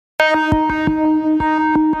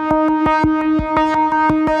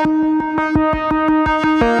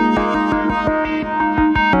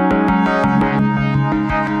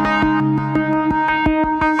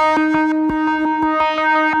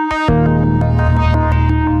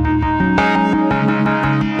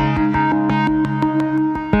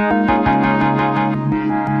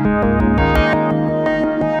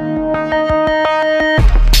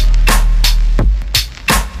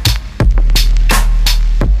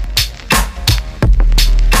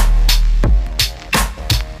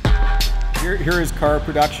Here is car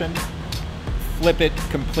production. Flip it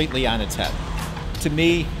completely on its head. To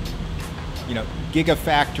me,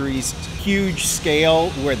 gigafactories, huge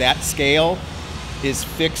scale where that scale is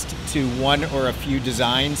fixed to one or a few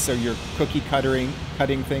designs, so you're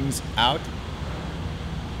cutting things out.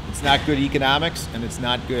 It's not good economics, and it's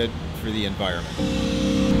not good for the environment.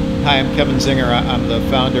 Hi, I'm Kevin Czinger. I'm the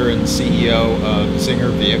founder and CEO of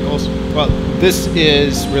Czinger Vehicles. Well, this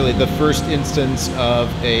is really the first instance of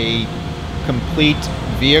a complete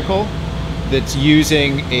vehicle that's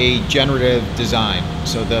using a generative design.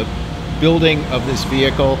 So the building of this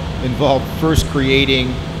vehicle involved first creating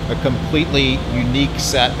a completely unique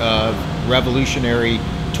set of revolutionary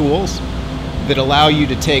tools that allow you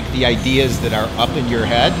to take the ideas that are up in your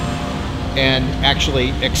head and actually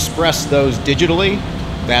express those digitally.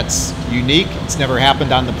 That's unique. It's never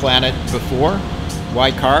happened on the planet before.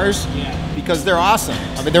 Why cars? Because they're awesome.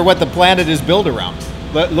 I mean, they're what the planet is built around.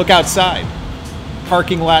 Look outside.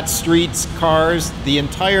 Parking lots, streets, cars, the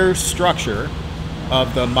entire structure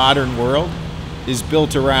of the modern world is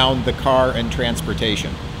built around the car and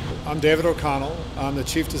transportation. I'm David O'Connell. I'm the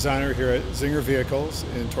chief designer here at Czinger Vehicles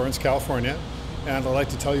in Torrance, California, and I'd like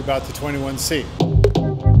to tell you about the 21C.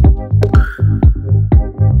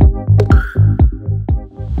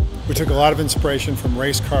 We took a lot of inspiration from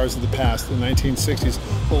race cars of the past, the 1960s,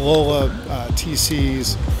 the Lola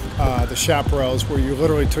TCs, the Chaparrals, where you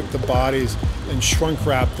literally took the bodies and shrunk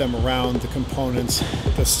wrapped them around the components,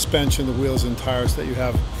 the suspension, the wheels and tires, that you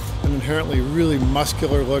have an inherently really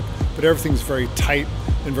muscular look, but everything's very tight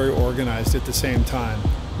and very organized at the same time.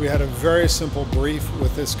 We had a very simple brief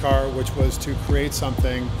with this car, which was to create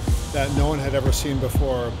something that no one had ever seen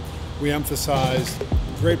before. We emphasized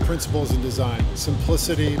great principles in design: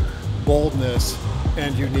 simplicity, boldness,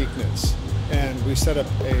 and uniqueness. And we set up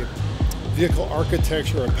a vehicle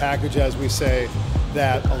architecture, a package, as we say,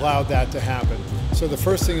 that allowed that to happen. So the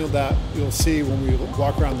first thing that you'll see when we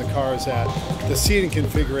walk around the car is that the seating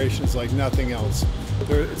configuration is like nothing else.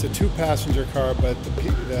 It's a two-passenger car, but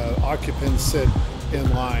the occupants sit in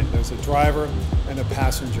line. There's a driver and a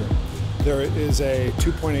passenger. There is a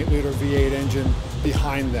 2.8-liter V8 engine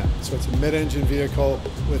behind them. So it's a mid-engine vehicle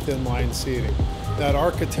with inline seating. That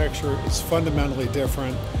architecture is fundamentally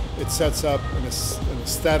different. It sets up an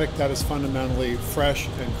aesthetic that is fundamentally fresh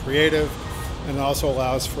and creative, and also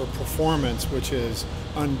allows for performance, which is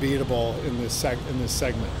unbeatable in this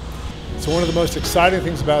segment. So one of the most exciting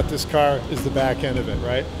things about this car is the back end of it,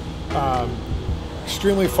 right?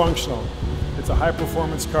 Extremely functional. It's a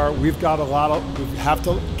high-performance car. We have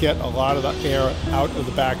to get a lot of the air out of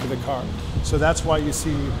the back of the car. So that's why you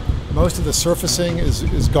see most of the surfacing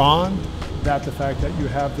is gone. That the fact that you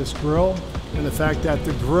have this grille, and the fact that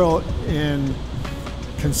the grille, in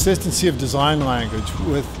consistency of design language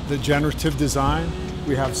with the generative design,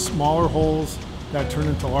 we have smaller holes that turn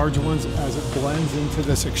into larger ones as it blends into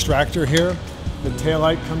this extractor here. The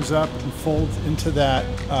taillight comes up and folds into that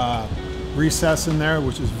recess in there,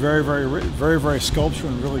 which is very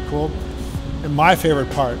sculptural and really cool. And my favorite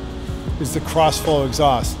part is the cross-flow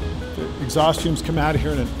exhaust. The exhaust fumes come out of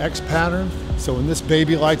here in an X pattern, so when this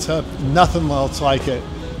baby lights up, nothing else like it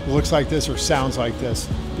looks like this or sounds like this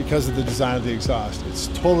because of the design of the exhaust. It's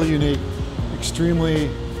totally unique, extremely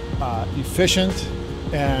efficient,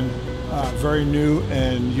 and very new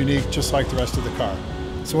and unique, just like the rest of the car.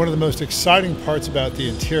 So one of the most exciting parts about the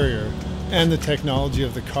interior and the technology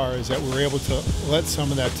of the car is that we're able to let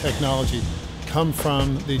some of that technology come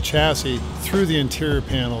from the chassis through the interior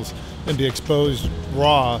panels and be exposed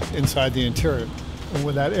raw inside the interior. And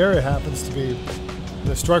when that area happens to be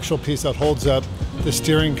the structural piece that holds up the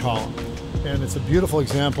steering column. And it's a beautiful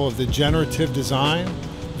example of the generative design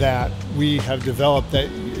that we have developed, that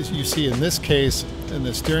you see in this case in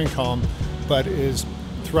the steering column, but is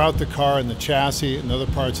throughout the car and the chassis and other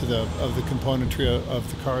parts of the componentry of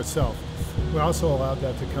the car itself. We also allowed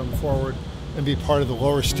that to come forward and be part of the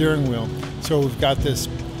lower steering wheel. So we've got this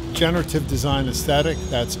generative design aesthetic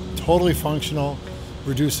that's totally functional,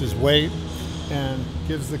 reduces weight, and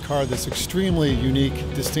gives the car this extremely unique,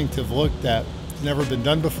 distinctive look that's never been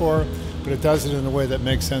done before, but it does it in a way that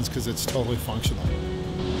makes sense because it's totally functional.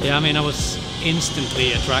 Yeah, I mean, I was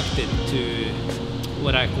instantly attracted to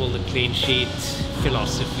what I call the clean sheet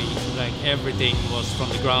philosophy. Like everything was from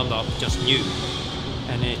the ground up, just new,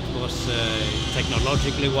 and it was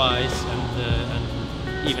technologically wise,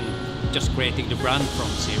 and even just creating the brand from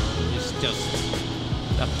zero is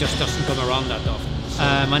that just doesn't come around that often. So,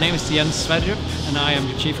 my name is Jens Sverdrup, and I am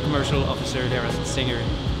the Chief Commercial Officer here at Czinger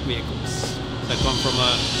Vehicles. So I come from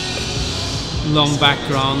a long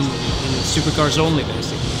background in supercars only,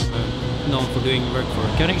 basically. I'm known for doing work for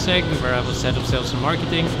Koenigsegg, where I was head of sales and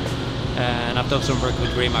marketing, and I've done some work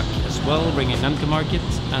with Rimac as well, bringing them to market,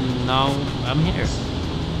 and now I'm here.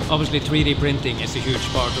 Obviously 3D printing is a huge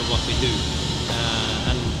part of what we do,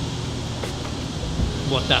 and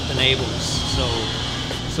what that enables.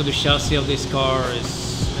 So the chassis of this car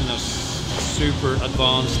is, you know, super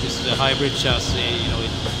advanced. This is a hybrid chassis. You know,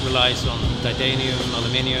 it relies on titanium,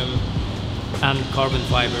 aluminium, and carbon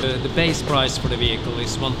fiber. The base price for the vehicle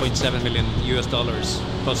is $1.7 million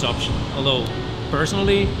plus option. Although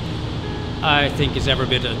personally, I think it's every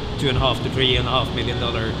bit a $2.5 to $3.5 million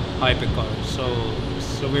hypercar.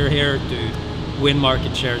 So we're here to win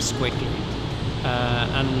market shares quickly,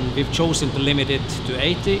 and we've chosen to limit it to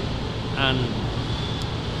 80, and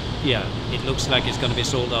yeah, it looks like it's going to be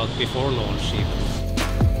sold out before launch even.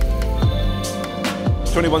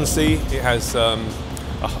 21C, it has a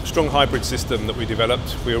strong hybrid system that we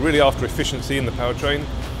developed. We were really after efficiency in the powertrain,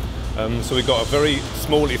 so we got a very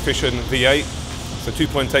small, efficient V8, so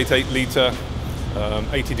 2.88 litre,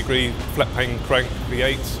 80-degree flat-pane crank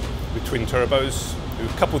V8 with twin turbos.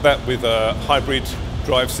 We've coupled that with a hybrid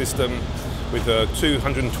drive system with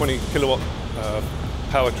 220 kilowatt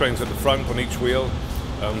powertrains at the front on each wheel,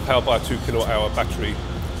 powered by a 2 kilowatt-hour battery.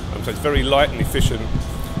 So it's very light and efficient,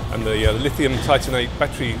 and the lithium titanate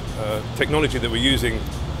battery technology that we're using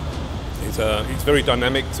is it's very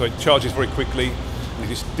dynamic, so it charges very quickly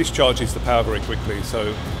and it discharges the power very quickly,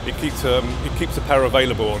 so it keeps the power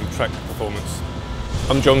available on track performance.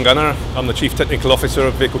 I'm John Gunner. I'm the Chief Technical Officer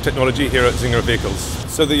of Vehicle Technology here at Czinger Vehicles.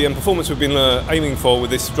 So the performance we've been aiming for with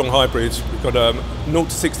this strong hybrid, we've got 0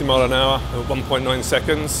 to 60 mile an hour at 1.9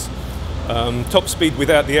 seconds. Top speed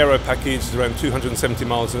without the aero package is around 270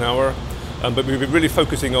 miles an hour, but we've been really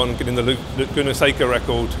focusing on getting the Laguna Seca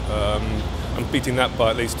record and beating that by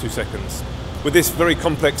at least 2 seconds. With this very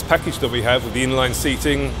complex package that we have with the inline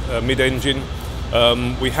seating, mid-engine,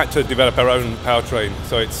 we had to develop our own powertrain.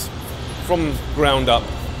 So it's from ground up.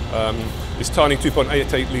 This tiny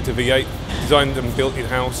 2.88 litre V8, designed and built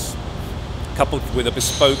in-house, coupled with a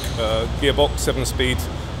bespoke gearbox, 7-speed,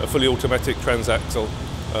 fully automatic transaxle,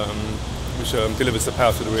 which delivers the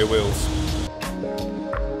power to the rear wheels.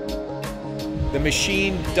 The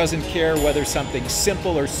machine doesn't care whether something's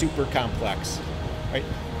simple or super complex, right?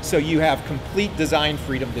 So you have complete design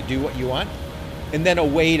freedom to do what you want, and then a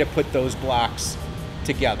way to put those blocks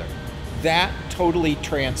together. That totally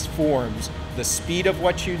transforms the speed of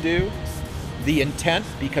what you do, the intent,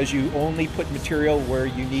 because you only put material where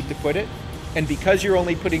you need to put it, and because you're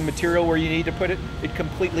only putting material where you need to put it, it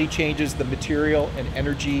completely changes the material and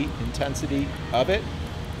energy intensity of it.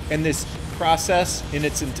 And this process in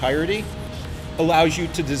its entirety allows you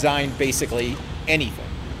to design basically anything.